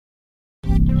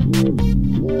Community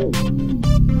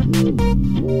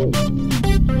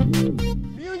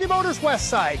Motors West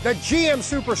Side, the GM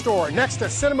Superstore next to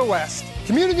Cinema West.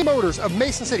 Community Motors of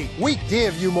Mason City, we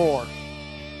give you more.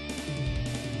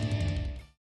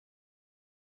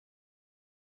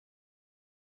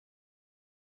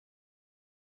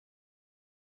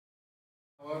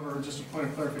 However, just a point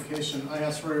of clarification, I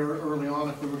asked very early on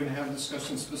if we were going to have a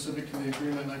discussion specific to the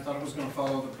agreement, and I thought it was going to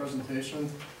follow the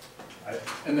presentation.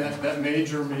 And that may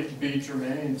be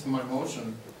germane to my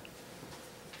motion.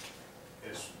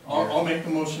 I'll make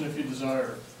the motion if you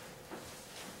desire.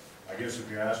 I guess if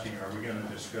you're asking, are we going to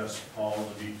discuss all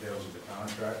the details of the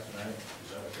contract tonight? Is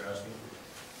that what you're asking?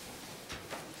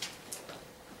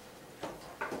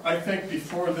 I think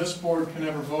before this board can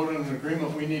ever vote on an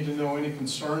agreement, we need to know any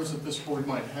concerns that this board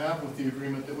might have with the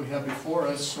agreement that we have before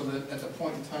us, so that at the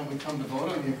point in time we come to vote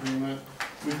on the agreement,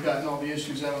 we've gotten all the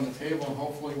issues out on the table, and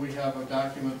hopefully we have a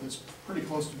document that's pretty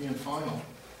close to being final.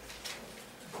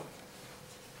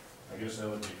 I guess I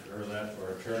would defer that to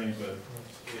our attorney, but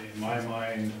in my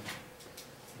mind,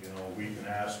 you know, we can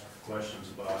ask questions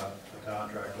about the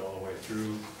contract all the way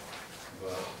through,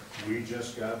 but we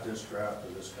just got this draft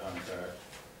of this contract,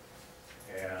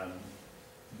 and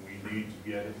we need to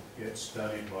get it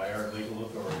studied by our legal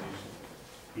authorities.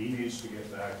 He needs to get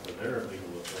back to their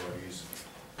legal authorities,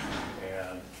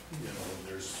 and, you know,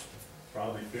 there's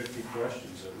probably 50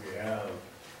 questions that we have,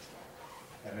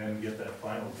 and then get that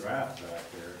final draft back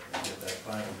there, and get that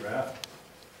final draft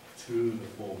to the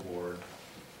full board,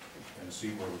 and see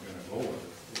where we're going to go with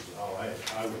it, is how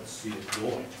I would see it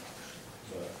going.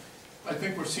 But I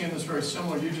think we're seeing this very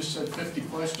similar. You just said 50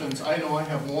 questions. I know I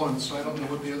have one, so I don't know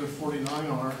what the other 49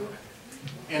 are.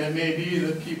 And it may be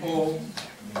that people,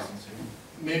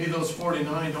 maybe those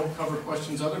 49 don't cover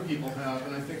questions other people have.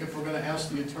 And I think if we're going to ask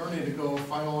the attorney to go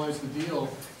finalize the deal,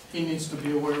 he needs to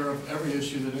be aware of every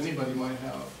issue that anybody might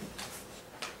have.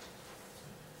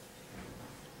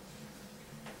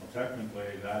 well,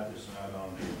 technically, that is not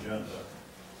on the agenda.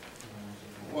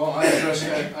 Well, I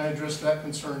addressed that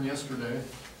concern yesterday.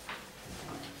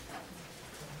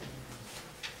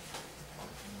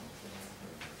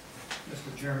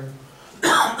 Mr. Chairman,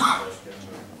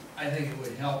 I think it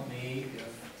would help me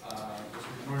if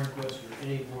Mr. Marquis or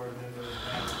any board member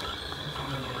had a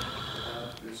comment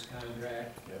about this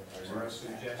contract or a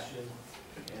suggestion,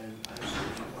 and I'm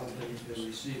certainly open to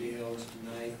receiving those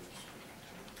tonight.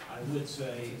 I would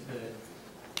say that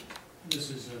this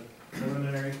is a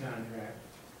preliminary contract,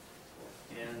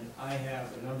 and I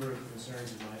have a number of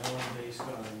concerns of my own based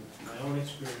on my own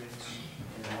experience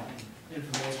and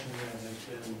information that has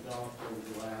been developed over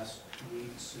the last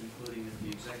weeks, including at the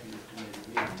executive committee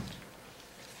meeting.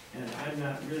 And I'm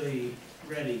not really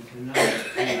ready tonight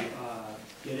to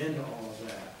get into all of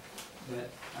that, but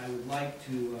I would like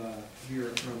to hear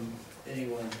from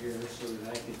anyone here so that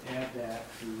I could add that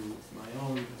to my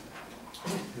own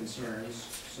concerns,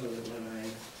 so that when I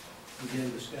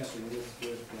begin discussing with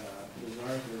Ms.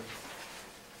 Arthur,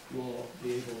 we'll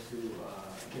be able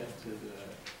to get to the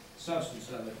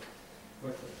substance of it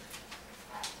quickly.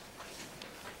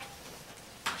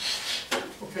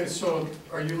 Okay, so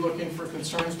are you looking for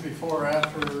concerns before or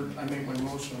after I make my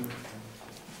motion?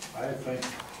 I think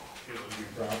it would be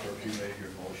proper if you made your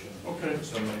motion. Okay.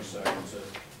 Somebody seconds it.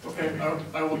 Okay,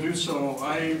 I will do so.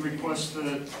 I request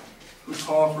that we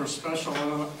call for a special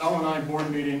LNI board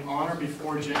meeting on or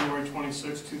before January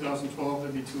 26, 2012,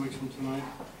 that'd be 2 weeks from tonight,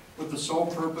 with the sole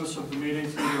purpose of the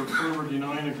meeting to either approve or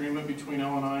deny an agreement between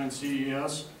LNI and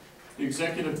CES. The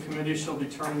executive committee shall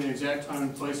determine the exact time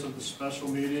and place of the special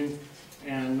meeting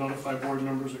and notify board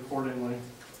members accordingly.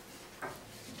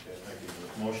 Okay, thank you.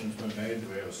 The motion's been made. Do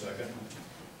we have a second?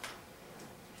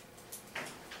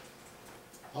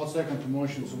 I'll second the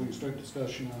motion so we can start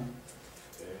discussion on it.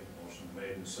 Okay, motion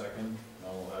made and second.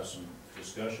 Now we'll have some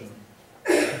discussion.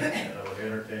 And I would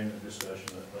entertain the discussion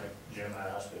that, like Jim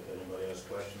asked, if anybody has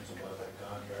questions about that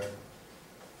contract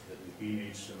that he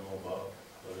needs to know about,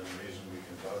 within reason we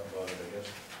can talk about it, I guess.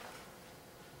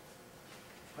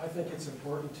 I think it's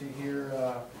important to hear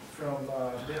from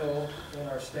Bill and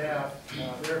our staff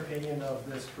their opinion of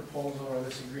this proposal or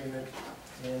this agreement,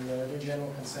 and their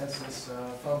general consensus,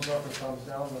 thumbs up or thumbs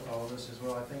down with all of this as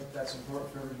well. I think that's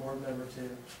important for every board member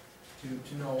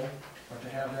to know, or to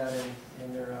have that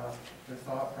in their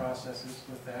thought processes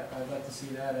with that. I'd like to see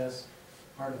that as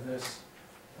part of this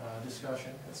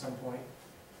discussion at some point.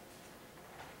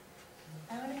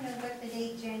 I want to know what the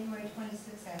date January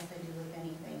 26th has to do with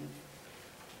anything.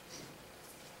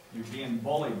 You're being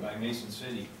bullied by Mason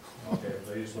City. Okay,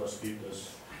 please, let's keep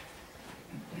this,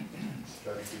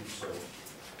 try to keep it civil.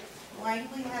 Why do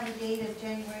we have a date of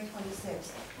January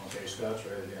 26th? Okay, Scott's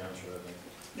ready to answer, I think.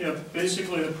 Yeah,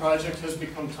 basically, the project has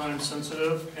become time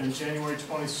sensitive, and January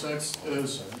 26th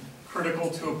is critical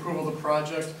to approval of the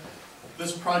project.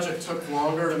 This project took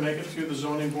longer to make it through the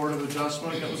zoning board of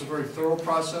adjustment. It was a very thorough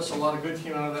process. A lot of good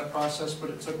came out of that process, but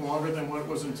it took longer than what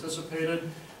was anticipated,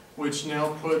 which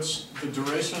now puts the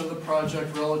duration of the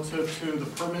project relative to the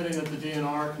permitting at the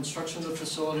DNR, construction of the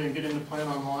facility, and getting the plan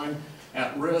online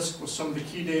at risk with some of the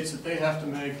key dates that they have to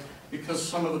make because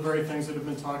some of the very things that have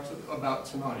been talked about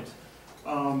tonight.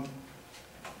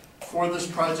 For this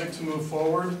project to move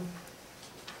forward,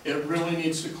 it really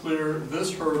needs to clear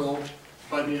this hurdle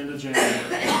by the end of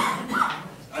January.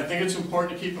 I think it's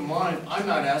important to keep in mind, I'm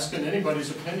not asking anybody's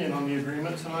opinion on the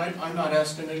agreement tonight. I'm not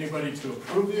asking anybody to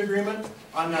approve the agreement.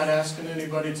 I'm not asking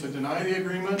anybody to deny the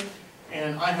agreement.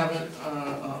 And I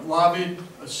haven't lobbied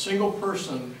a single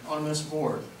person on this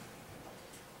board.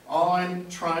 All I'm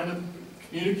trying to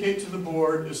communicate to the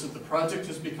board is that the project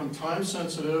has become time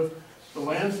sensitive. The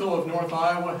landfill of North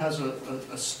Iowa has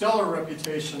a stellar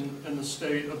reputation in the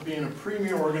state of being a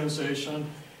premier organization,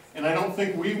 and I don't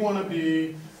think we want to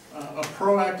be a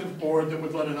proactive board that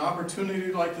would let an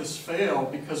opportunity like this fail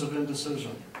because of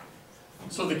indecision.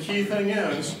 So the key thing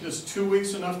is 2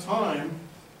 weeks enough time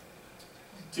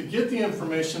to get the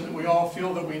information that we all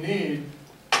feel that we need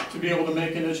to be able to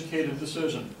make an educated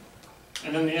decision.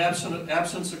 And in the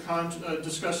absence of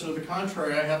discussion of the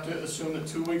contrary, I have to assume that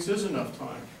 2 weeks is enough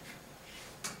time.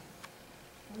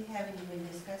 We haven't even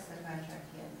discussed the contract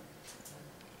yet.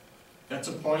 That's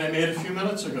a point I made a few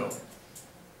minutes ago.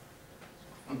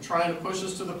 I'm trying to push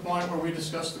us to the point where we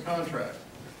discuss the contract.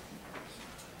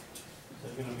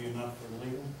 Is that gonna be enough for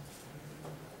legal?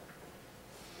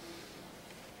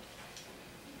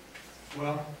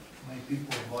 Well, many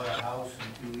people have bought a house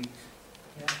in 2 weeks.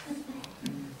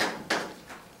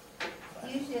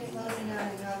 Usually a closing on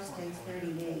a house takes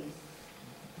 30 days.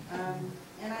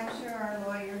 And I'm sure our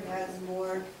lawyer has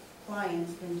more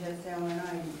clients than just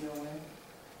LNI to deal with.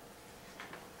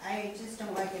 I just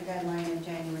don't like a deadline of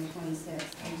January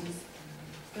 26th. I just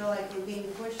feel like we're being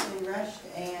pushed and rushed,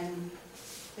 and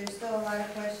there's still a lot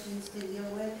of questions to deal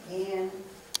with, and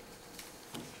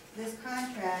this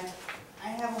contract, I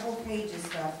have a whole page of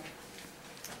stuff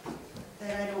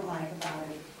that I don't like about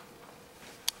it.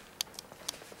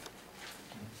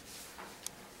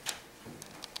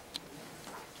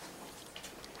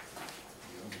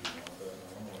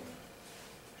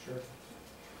 Sure.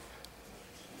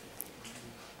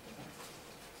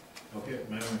 Okay,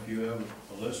 ma'am, if you have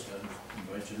a list, then I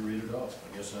invite you to read it off.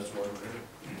 I guess that's why we're here.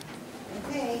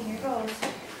 Okay, here goes.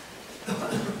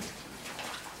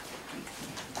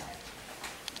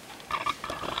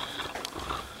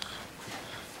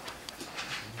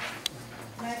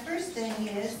 My first thing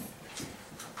is,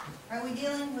 are we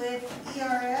dealing with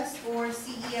ERS or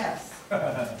CES?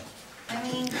 I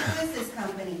mean, who is this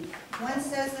company? One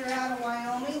says they're out of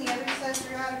Wyoming, the other says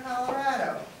they're out of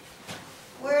Colorado.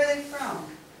 Where are they from?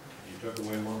 You took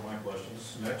away one of my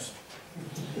questions. Next.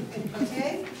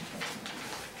 Okay?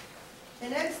 The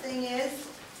next thing is,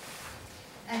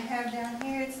 I have down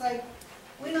here, it's like,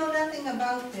 we know nothing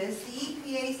about this. The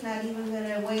EPA's not even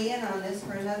gonna weigh in on this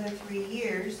for another 3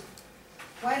 years.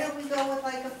 Why don't we go with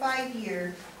like a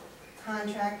 5-year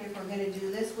contract if we're gonna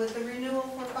do this, with the renewal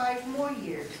for 5 more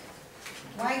years?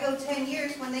 Why go 10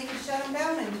 years when they could shut them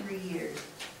down in 3 years?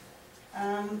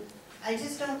 I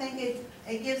just don't think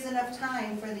it gives enough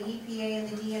time for the EPA and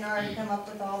the DNR to come up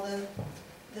with all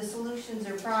the solutions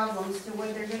or problems to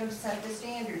what they're gonna set the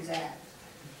standards at.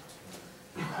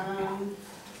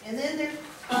 And then they're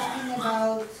talking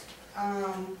about,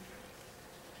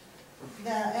 the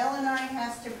LNI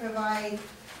has to provide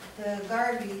the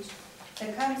garbage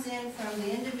that comes in from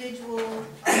the individual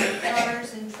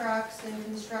cars and trucks and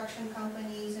construction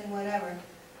companies and whatever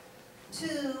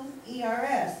to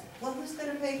ERS. Well, who's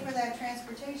gonna pay for that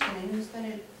transportation, and who's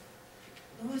gonna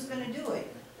do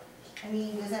it? I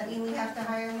mean, does that mean we have to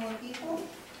hire more people?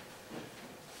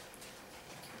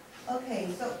 Okay,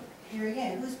 so here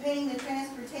again, who's paying the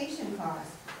transportation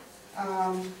cost?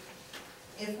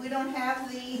 If we don't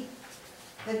have the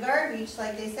garbage,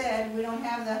 like they said, we don't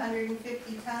have the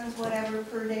 150 tons, whatever,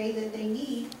 per day that they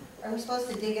need, are we supposed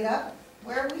to dig it up?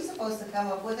 Where are we supposed to come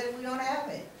up with it if we don't have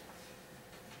it?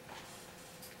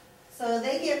 So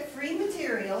they get free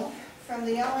material from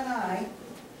the LNI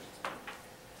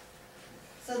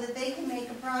so that they can make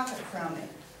a profit from it.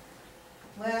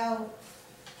 Well,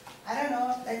 I don't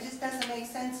know, that just doesn't make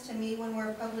sense to me when we're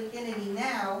a public entity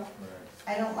now.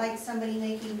 I don't like somebody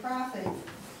making profit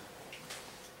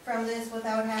from this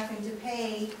without having to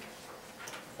pay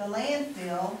the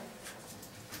landfill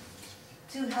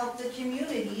to help the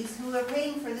communities who are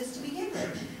paying for this to begin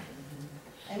with.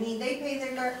 mean, they pay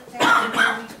their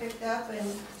garbage picked up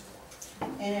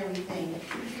and everything.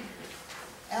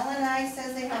 LNI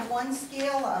says they have one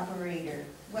scale operator.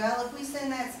 Well, if we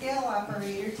send that scale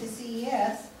operator to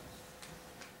CES,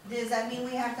 does that mean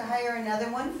we have to hire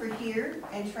another one for here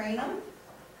and train them?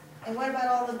 And what about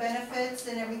all the benefits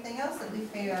and everything else that we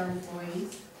pay our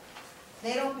employees?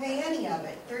 They don't pay any of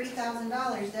it.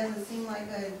 $30,000 doesn't seem like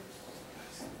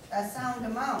a sound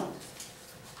amount.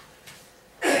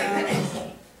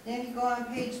 Then you go on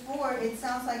page 4, it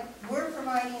sounds like we're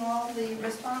providing all the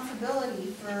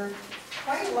responsibility for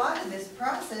quite a lot of this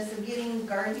process of getting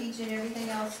garbage and everything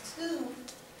else to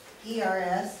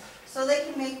ERS so they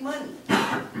can make money.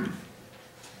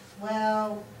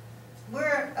 Well,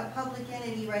 we're a public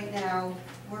entity right now,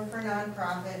 we're for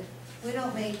nonprofit, we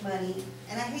don't make money,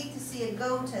 and I hate to see it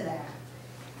go to that.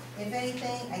 If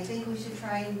anything, I think we should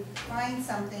try and find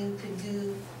something to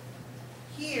do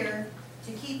here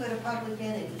to keep it a public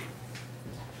entity.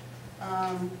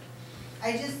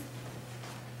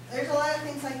 There's a lot of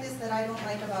things like this that I don't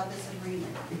like about this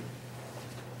agreement.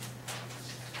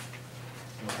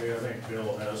 Okay, I think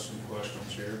Bill has some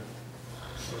questions here.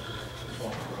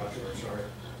 Sorry.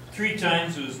 3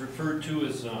 times it was referred to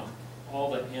as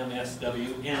all the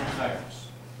MSW and tires.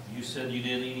 You said you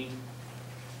didn't need any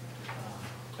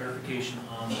clarification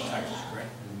on the tires, correct?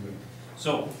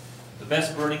 So, the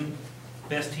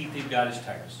best heat they've got is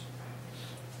tires.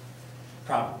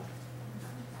 Probably.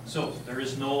 So, there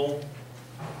is no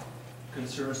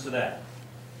concerns to that.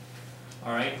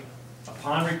 All right?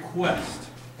 Upon request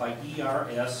by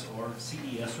ERS or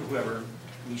CES or whoever,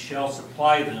 we shall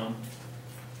supply them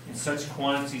in such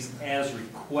quantities as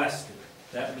requested.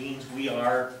 That means we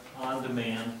are on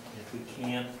demand. If we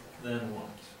can't, then what?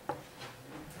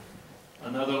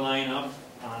 Another line up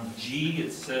on G,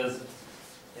 it says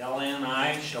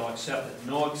LNI shall accept at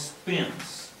no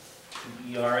expense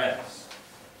to ERS.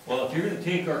 Well, if you're going to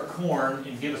take our corn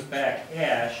and give us back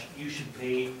ash, you should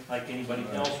pay like anybody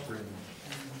else for it.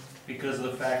 Because of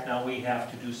the fact now we have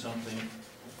to do something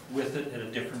with it at a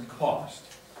different cost.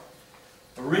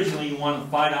 Originally, you wanted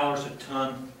 $5 a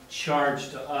ton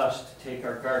charged to us to take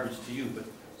our garbage to you, but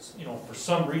you know, for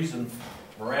some reason,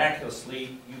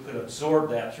 miraculously, you could absorb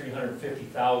that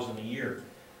 $350,000 a year.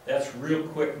 That's real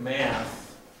quick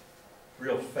math,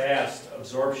 real fast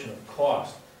absorption of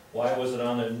cost. Why was it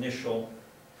on the initial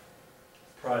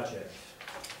project?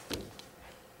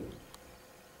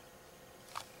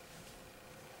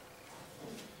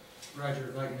 Roger,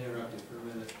 if I can interrupt you for a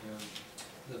minute.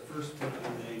 The first point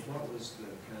you made, what was the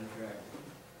contract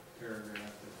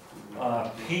paragraph?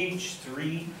 Page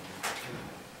 3.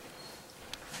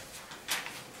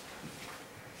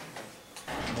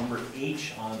 Number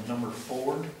H on number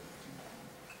 4.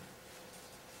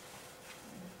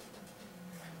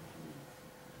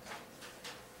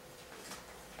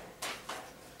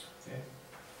 Okay.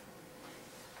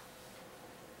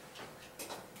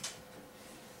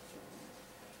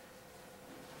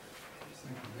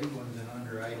 The big one's in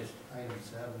under item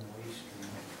 7, waste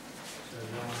stream. Says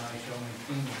LNI shall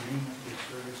maintain agreements with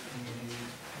service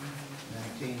communities,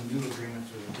 maintain new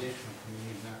agreements with additional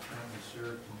communities not currently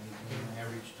served to maintain an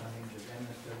average tonnage of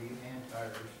MSW and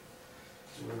tires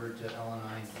delivered to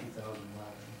LNI in 2011.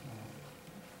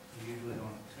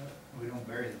 We don't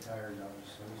bury the tires,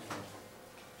 obviously, so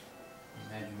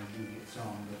I imagine we do get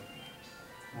some, but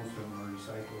most of them are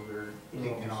recycled or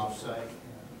taken off-site.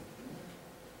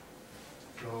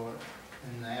 So,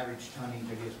 and the average tonnage,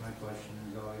 I guess my question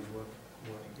is always what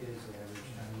is the average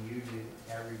tonnage? Usually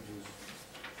the average is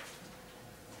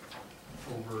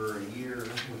over a year,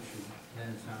 which is, then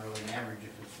it's not really an average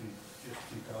if it's just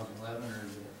 2011, or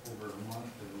is it over a month,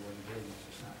 or what it is, it's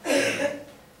just not clear.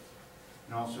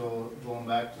 And also, going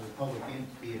back to the public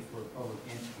entity, if we're a public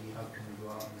entity, how can we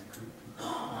go out and recruit people?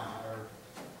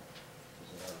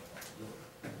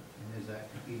 And is that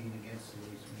competing against the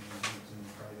waste management and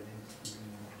the private entity,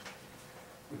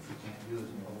 which we can't do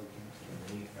as a public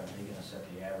entity? Are they gonna set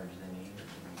the average they need, or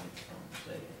do we get something to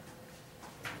say?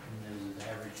 And is it the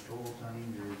average total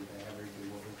tonnage, or is it the average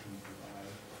of what we can provide?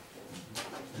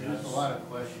 There's a lot of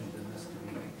questions in this to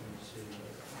be considered.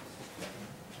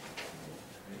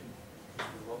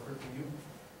 Mr. Walker, can you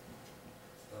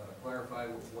clarify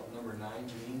what number 9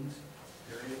 means,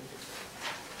 period?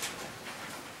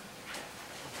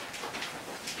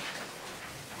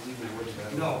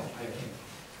 No, I can't.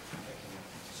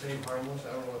 Same harmless,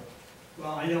 I don't know.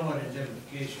 Well, I know what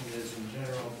indemnification is in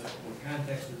general, but in the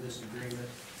context of this agreement,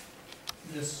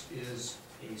 this is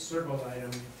a circled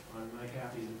item on my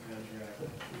copy of the contract,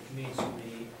 which means to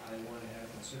me, I want to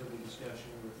have considerable discussion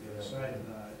with the other side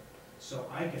about it, so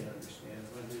I can understand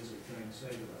what it is they're trying to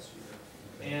say to us here.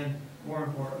 And more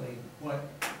importantly, what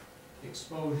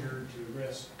exposure to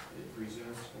risk it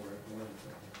presents for it. More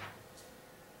importantly.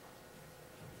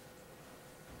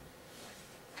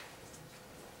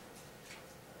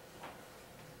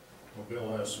 Well,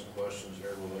 Bill has some questions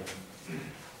here, we'll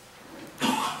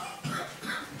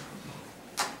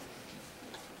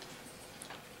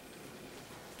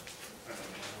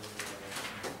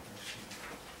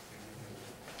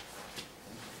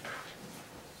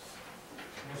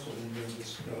Most of them been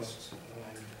discussed.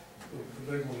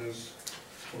 The big one is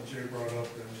what Jay brought up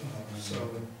in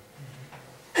 7.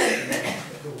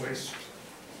 The waste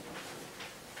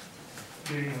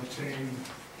being obtained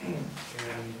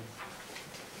and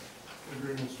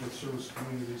agreements with service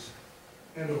communities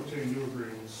and to obtain new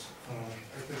agreements.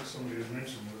 I think somebody had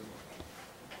mentioned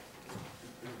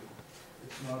that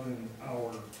it's not in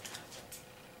our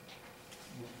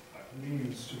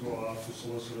means to go out to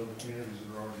solicit other communities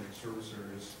that are already in service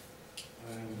areas.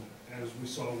 And as we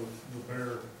saw with the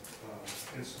bear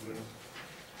incident,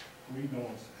 we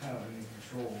don't have any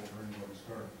control over anybody's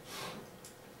garbage.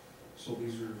 So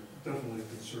these are definitely a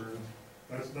concern.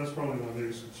 That's probably my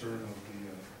biggest concern of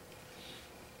the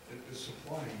is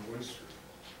supplying waste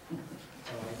stream.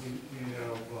 We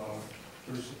have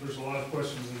there's a lot of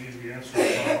questions that need to be answered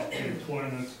about the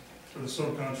employment for the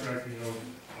subcontracting of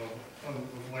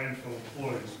landfill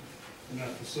employees in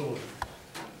that facility.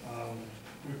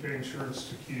 We pay insurance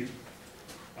to keep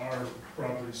our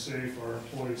property safe, our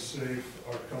employees safe,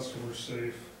 our customers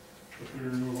safe. If we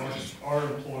remove our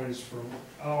employees from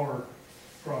our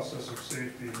process of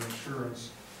safety and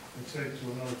insurance and take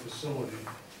to another facility,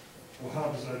 well,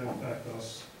 how does that impact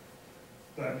us?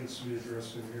 That needs to be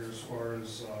addressed in here as far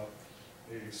as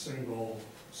a single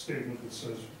statement that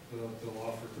says that they'll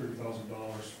offer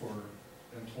 $30,000 for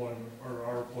employment, or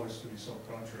our employees to be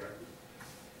subcontracted.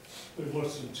 They've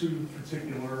listed 2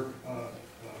 particular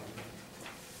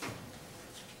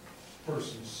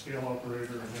persons, scale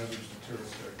operator and hazardous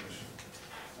materials technician.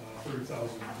 30,000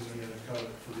 isn't going to cut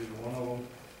it for either one of them.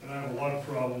 And I have a lot of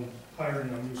problem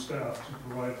hiring on new staff to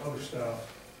provide other staff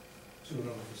to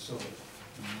another facility.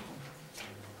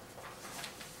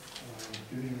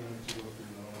 Getting them to go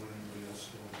through that, or anybody else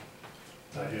do.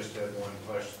 I just had one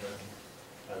question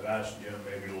that I've asked Jim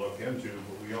maybe to look into,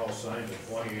 but we all signed a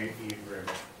 28E agreement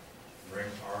to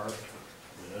bring our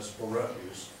municipal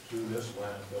refuse to this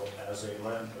landfill as a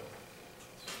landfill.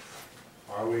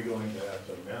 Are we going to have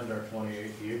to amend our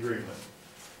 28E agreement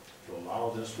to allow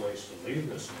this waste to leave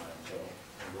this landfill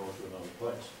and go to another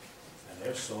place? And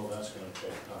if so, that's gonna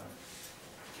take time.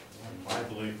 And my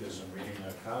belief is in reading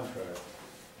that contract,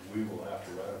 we will have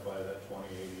to ratify that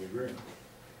 2080 agreement.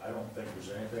 I don't think there's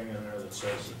anything in there that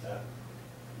says that that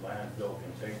landfill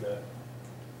can take that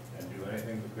and do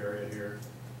anything to bury it here,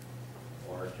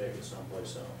 or take it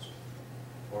someplace else,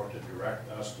 or to direct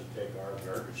us to take our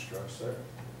garbage trucks there.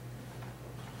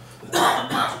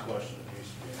 That's a question that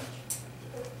needs to be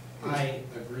answered. I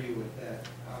agree with that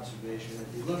observation.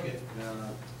 If you look at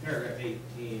paragraph 18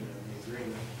 of the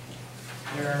agreement,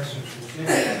 there are some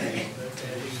contingencies, but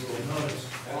as you will notice,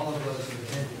 all of those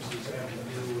contingencies have to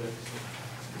do with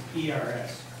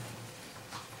ERS.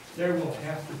 There will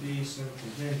have to be some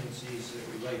contingencies that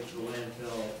relate to the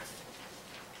landfill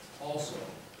also.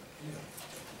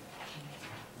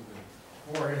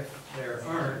 Or if there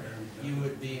aren't, you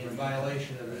would be in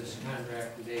violation of this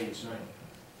contract the day you sign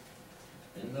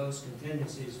it. And those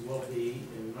contingencies will be,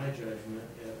 in my judgment,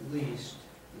 at least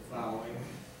the following: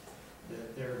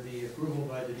 that there be approval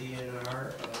by the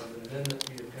DNR of an amendment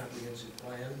to your comprehensive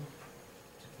plan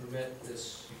to permit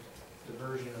this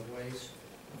diversion of waste,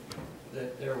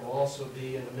 that there will also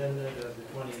be an amendment of the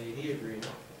 2080 agreement,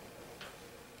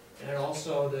 and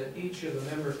also that each of the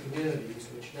member communities,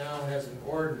 which now has an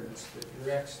ordinance that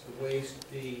directs the waste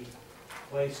be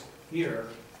placed here,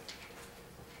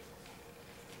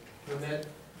 permit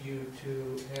you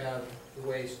to have the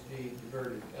waste be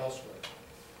diverted elsewhere.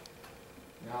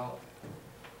 Now,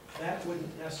 that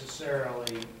wouldn't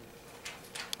necessarily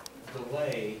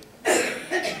delay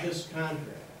this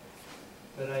contract,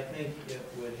 but I think it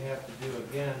would have to do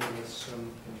again with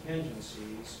some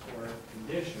contingencies or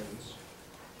conditions,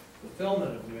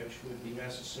 fulfillment of which would be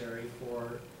necessary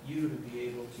for you to be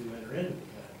able to enter into the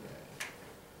contract.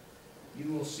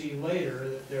 You will see later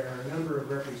that there are a number of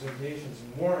representations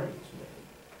and warranties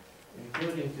made,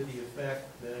 including to the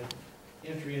effect that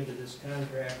entry into this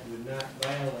contract would not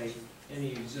violate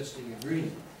any existing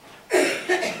agreement.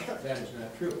 That is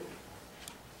not true.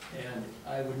 And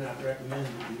I would not recommend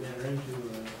that you enter into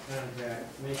a contract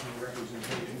making a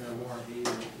representation or warranty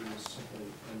that is simply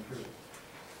untrue.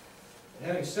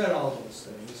 Having said all those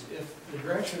things, if the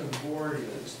direction of the board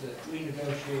is that we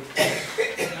negotiate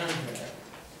a contract,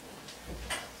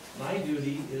 my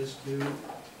duty is to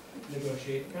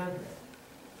negotiate a contract.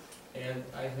 And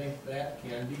I think that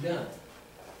can be done.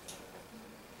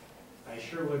 I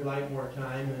sure would like more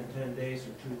time than 10 days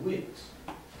or 2 weeks.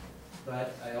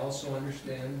 But I also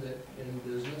understand that in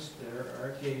business, there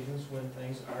are occasions when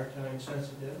things are time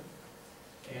sensitive.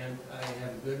 And I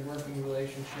have a good working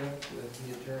relationship with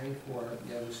the attorney for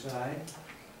the other side.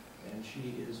 And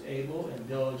she is able and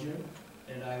diligent,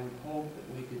 and I would hope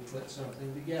that we could put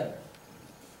something together.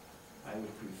 I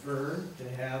would prefer to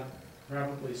have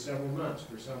probably several months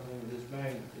for something of this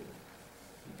magnitude,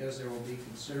 because there will be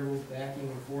considerable backing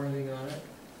and forthing on it.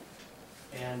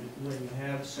 And when you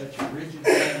have such a rigid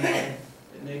timeline,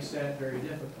 it makes that very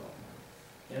difficult.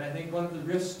 And I think one of the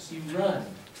risks you run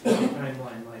with a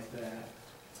timeline like that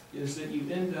is that you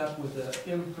end up with an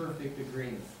imperfect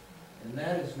agreement. And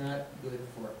that is not good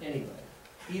for anybody,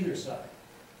 either side.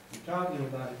 You're talking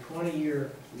about a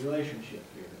 20-year relationship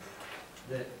here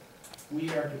that we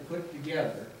are to put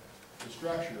together the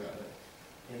structure of it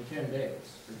in 10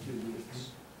 days or 2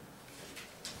 weeks.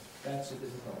 That's a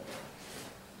difficult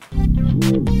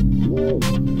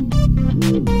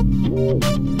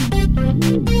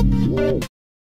one.